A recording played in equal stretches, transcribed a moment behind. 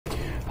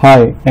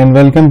Hi and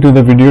welcome to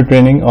the video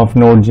training of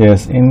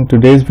Node.js. In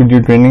today's video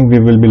training we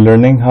will be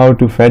learning how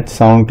to fetch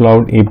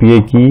SoundCloud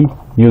API key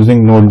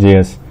using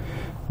Node.js.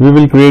 We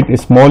will create a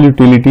small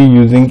utility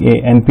using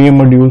a npm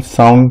module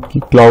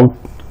SoundCloud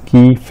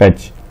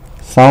key-fetch.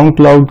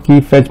 SoundCloud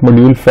key-fetch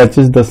module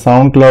fetches the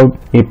SoundCloud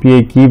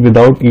API key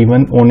without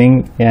even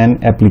owning an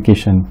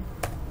application.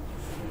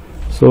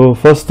 So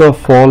first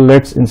of all,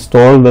 let's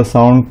install the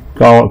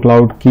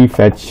SoundCloud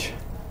key-fetch,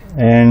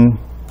 and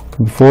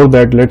before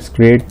that let's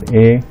create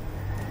a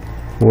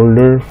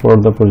folder for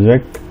the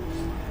project.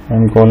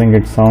 I'm calling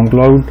it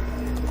SoundCloud.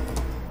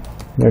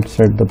 Let's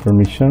set the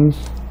permissions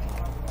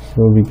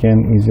so we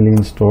can easily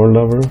install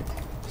our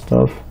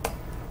stuff,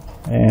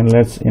 and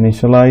let's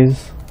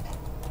initialize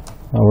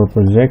our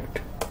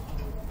project.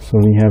 So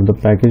we have the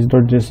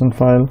package.json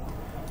file,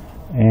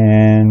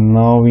 and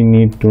now we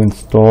need to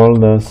install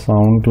the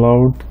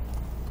SoundCloud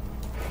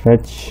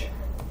fetch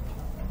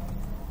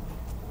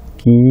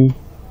key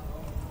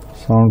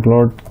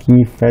SoundCloud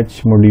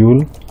key-fetch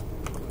module,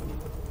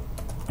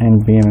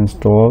 npm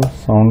install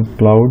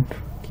SoundCloud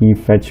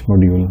key-fetch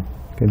module.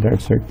 Okay,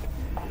 that's it.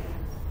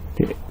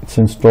 Okay, it's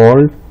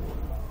installed.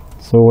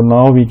 So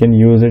now we can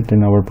use it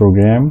in our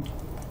program.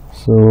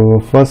 So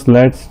first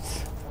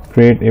let's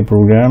create a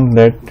program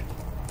that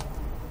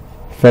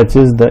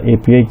fetches the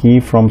API key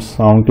from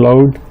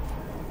SoundCloud,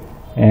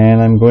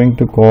 and I'm going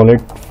to call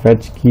it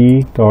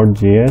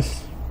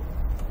fetchkey.js,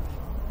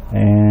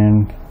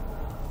 and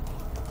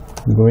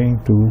going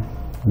to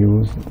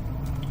use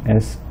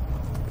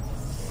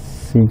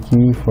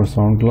SC-key for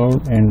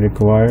SoundCloud and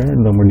require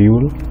the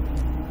module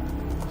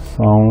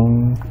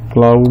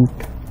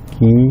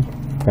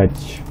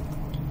SoundCloud-key-fetch.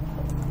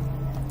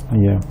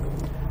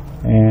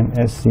 And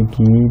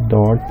SC-key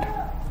dot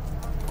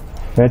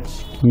fetch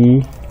key,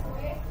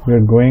 we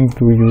are going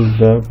to use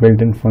the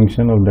built-in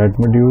function of that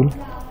module,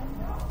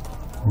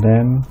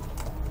 then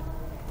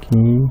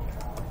key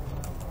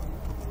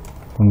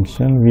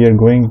function. We are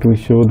going to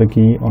show the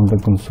key on the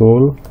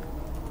console,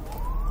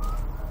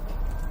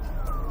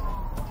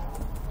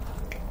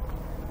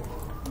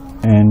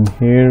 and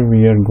here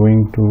we are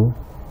going to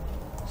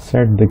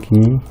set the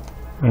key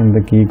in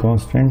the key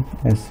constant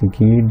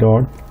SC-key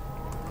dot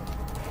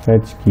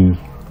fetch key.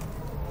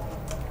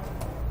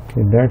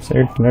 Okay, that's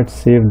it. Let's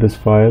save this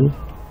file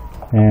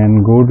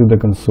and go to the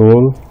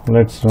console.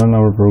 Let's run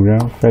our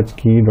program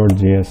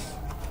fetchkey.js.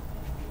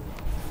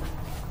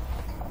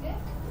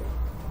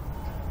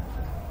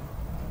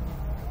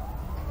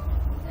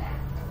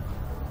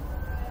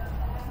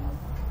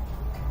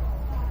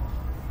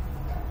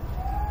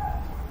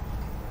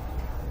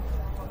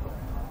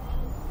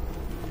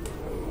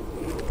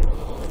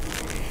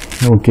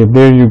 Okay,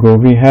 there you go.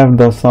 We have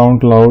the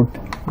SoundCloud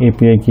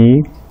API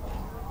key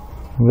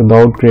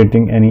without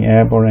creating any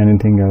app or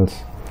anything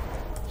else.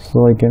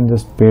 So I can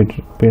just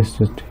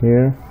paste it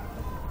here,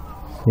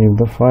 save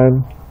the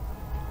file.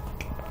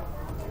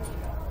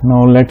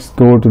 Now let's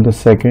go to the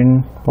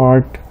second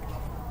part,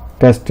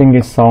 testing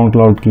a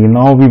SoundCloud key.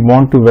 Now we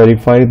want to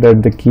verify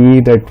that the key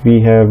that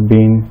we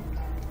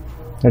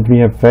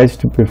have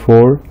fetched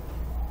before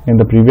in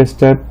the previous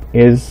step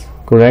is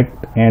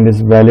correct and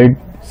is valid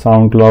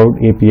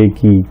SoundCloud API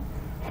key.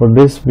 For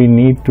this we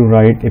need to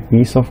write a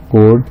piece of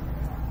code,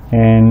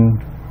 and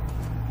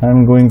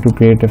I'm going to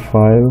create a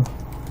file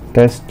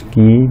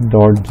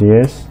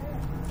testkey.js,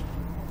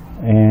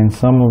 and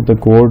some of the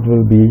code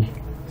will be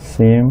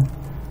same,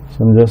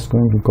 so I'm just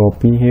going to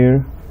copy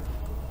here.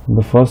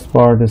 The first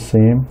part is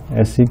same,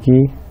 SC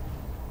key,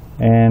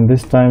 and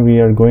this time we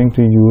are going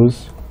to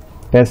use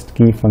test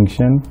key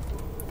function,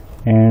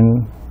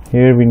 and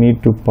here we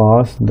need to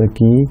pass the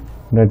key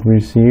that we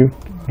received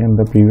in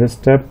the previous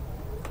step.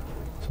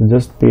 So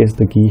just paste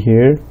the key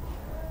here,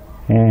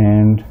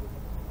 and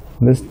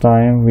this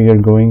time we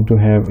are going to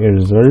have a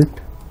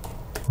result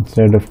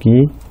instead of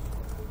key,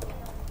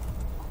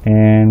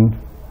 and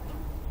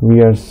we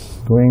are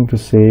going to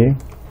say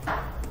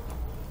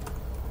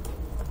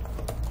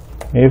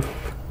if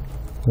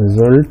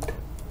result,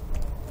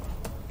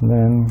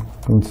 then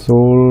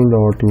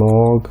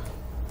console.log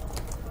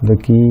the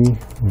key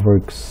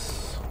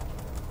works.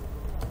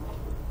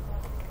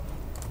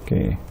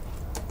 Okay,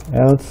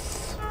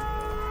 else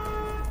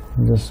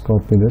just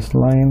copy this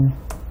line,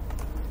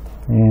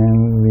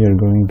 and we are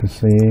going to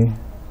say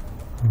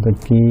the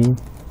key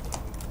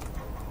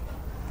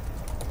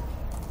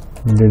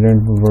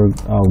didn't work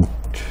out.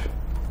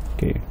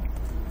 Okay,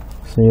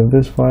 save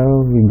this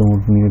file. We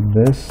don't need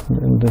this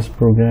in this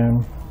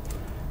program.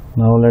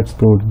 Now let's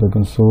go to the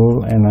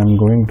console, and I'm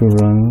going to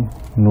run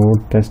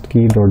node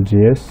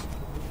testkey.js,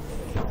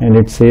 and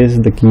it says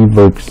the key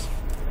works.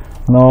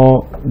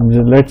 Now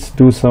let's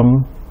do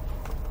some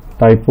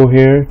typo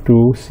here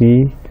to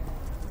see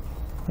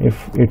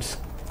if it's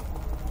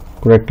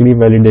correctly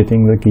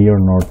validating the key or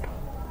not.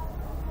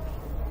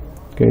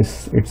 Okay,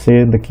 it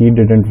says the key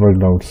didn't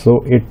work out,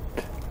 so it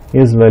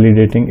is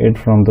validating it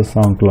from the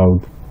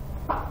SoundCloud.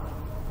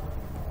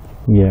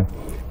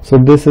 So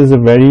this is a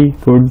very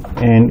good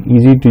and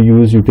easy to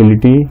use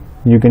utility.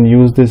 You can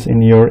use this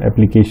in your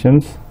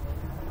applications.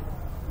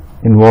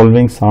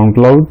 involving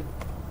SoundCloud,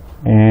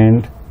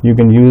 and you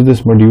can use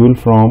this module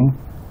from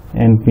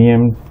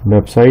npm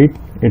website.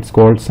 It's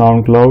called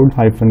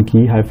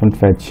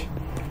soundcloud-key-fetch.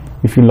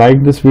 If you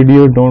like this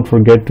video, don't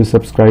forget to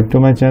subscribe to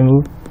my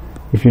channel.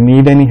 If you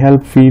need any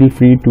help, feel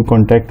free to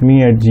contact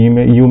me at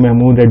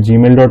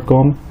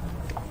umehmood@gmail.com.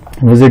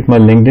 Visit my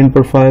LinkedIn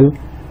profile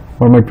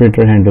or my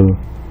Twitter handle.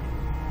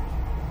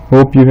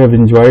 Hope you have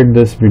enjoyed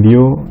this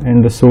video,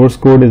 and the source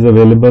code is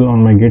available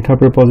on my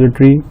GitHub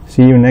repository.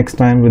 See you next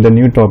time with a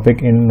new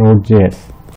topic in Node.js.